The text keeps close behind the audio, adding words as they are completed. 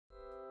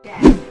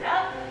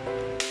Hello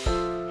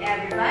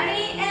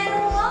everybody and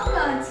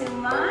welcome to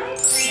my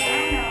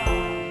channel.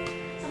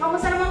 So,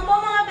 kamusta naman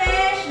po mga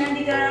besh?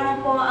 Nandito na naman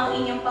po ang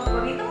inyong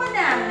paborito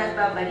madam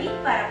nagbabalik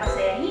para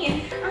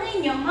pasayahin ang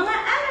inyong mga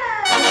araw.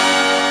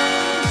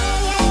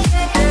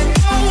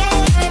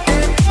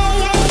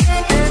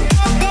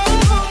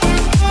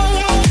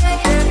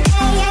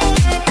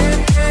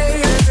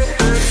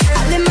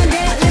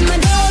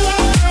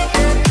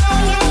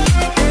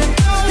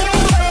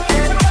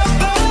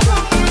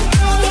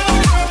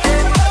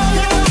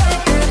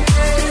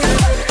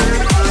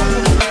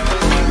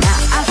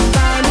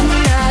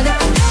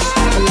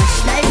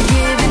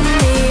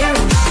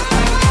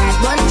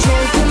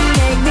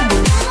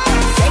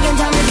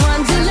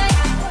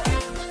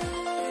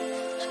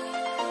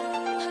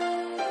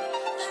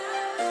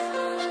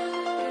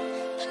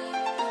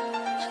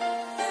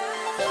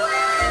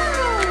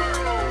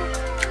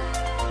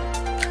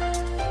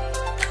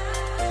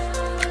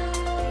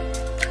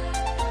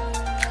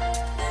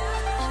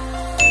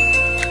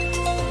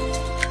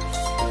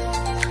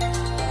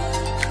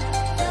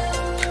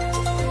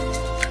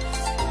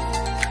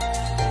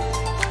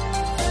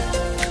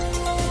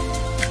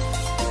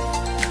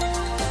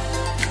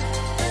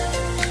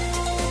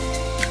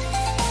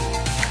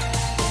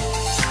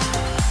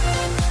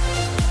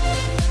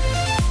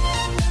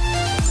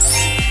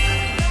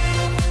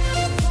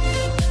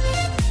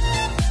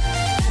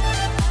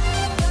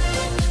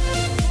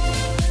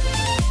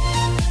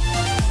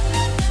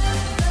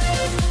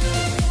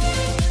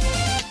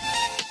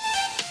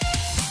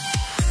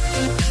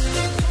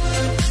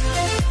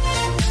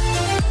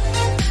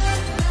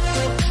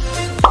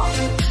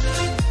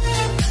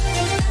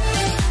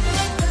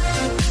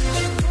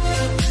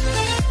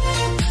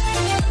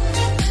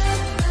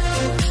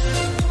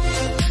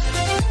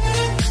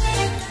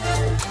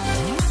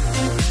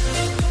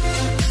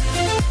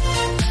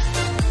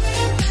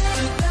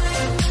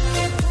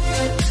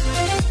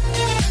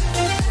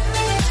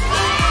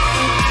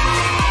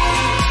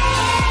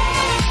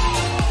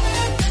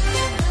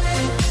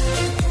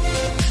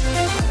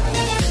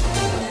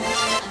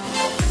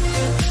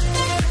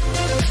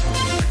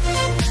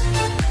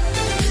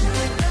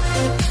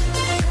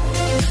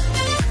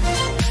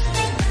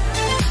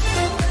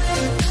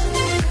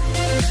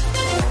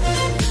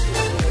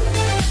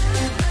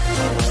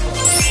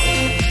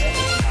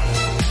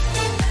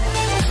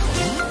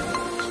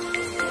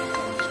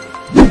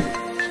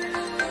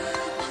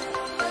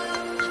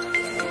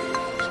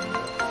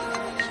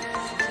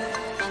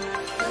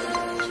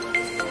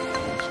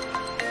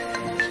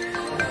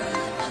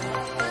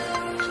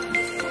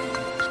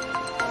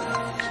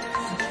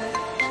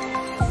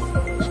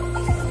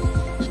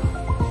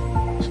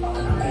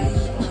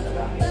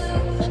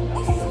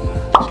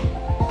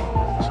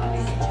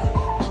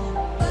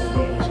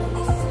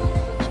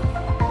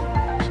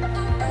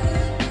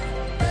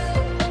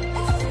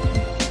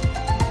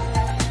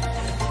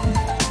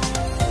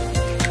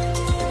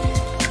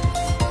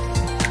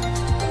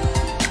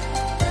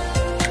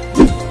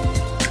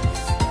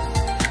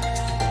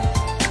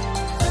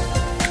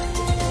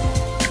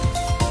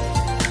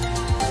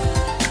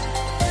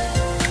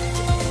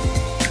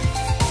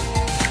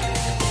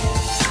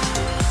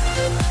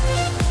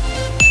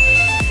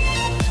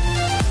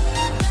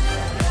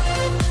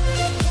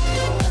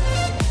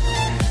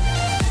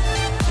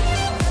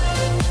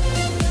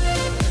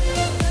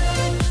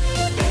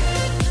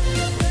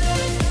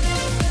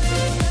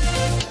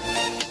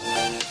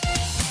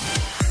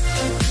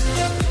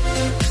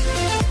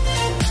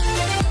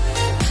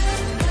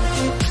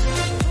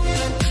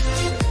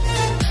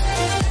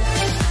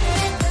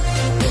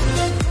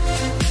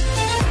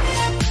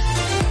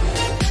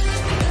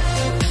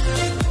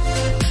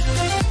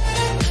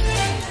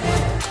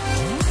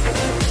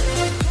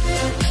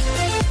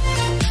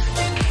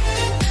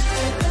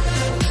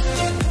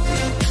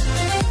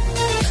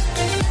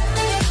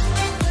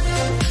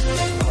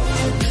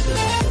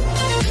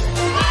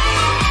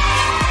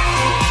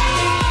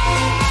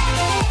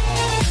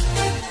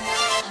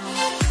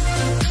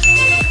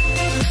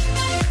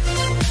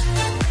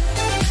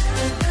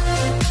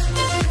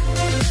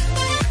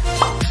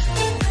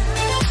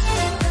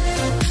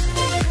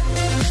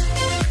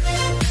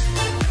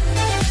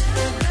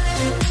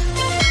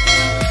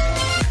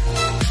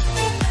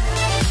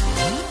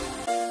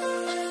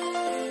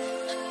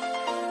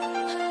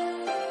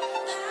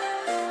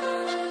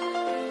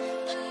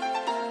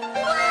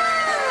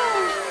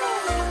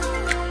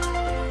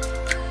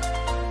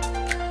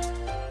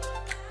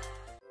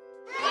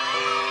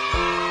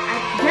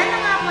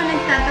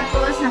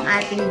 Ang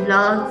ating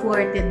vlog for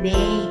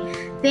today.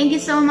 Thank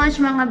you so much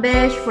mga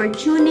besh for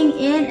tuning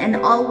in and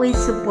always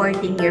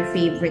supporting your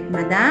favorite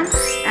madam.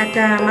 At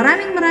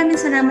maraming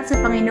salamat sa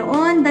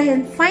Panginoon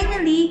dahil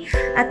finally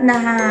at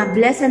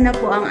na-blessan na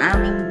po ang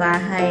aming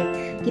bahay.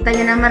 Kita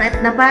nyo naman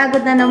at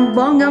napagod na ng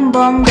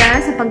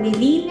bonggang-bongga sa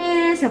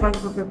paglilinis, sa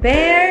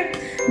pag-prepare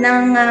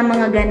ng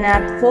mga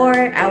ganap for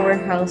our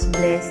house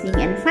blessing.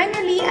 And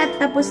finally,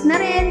 at tapos na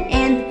rin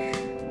and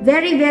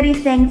very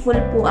thankful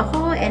po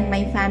ako and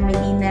my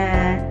family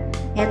na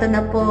Eto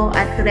na po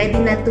at ready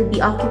na to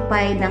be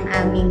occupied ng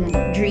aming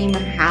dream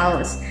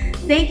house.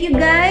 Thank you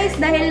guys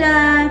dahil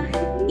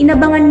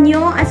inabangan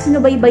nyo at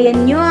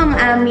sinubaybayan nyo ang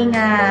aming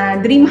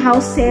dream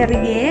house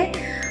serye.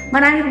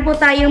 Marami po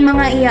tayong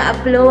mga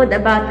i-upload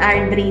about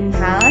our dream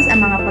house,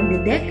 ang mga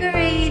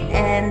pagde-decorate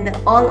and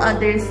all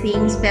other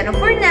things. Pero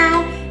for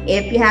now,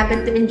 if you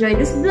happen to enjoy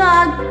this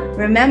vlog,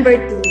 remember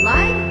to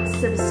like,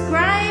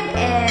 subscribe,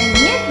 and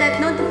hit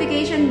that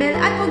notification bell.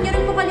 At huwag nyo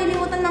rin po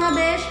kalilimutan mga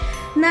besh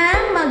na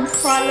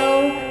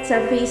mag-follow sa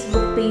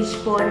Facebook page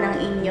po ng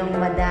inyong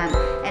madam.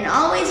 And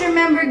always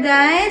remember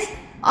guys,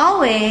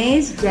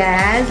 always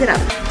jazz it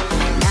up!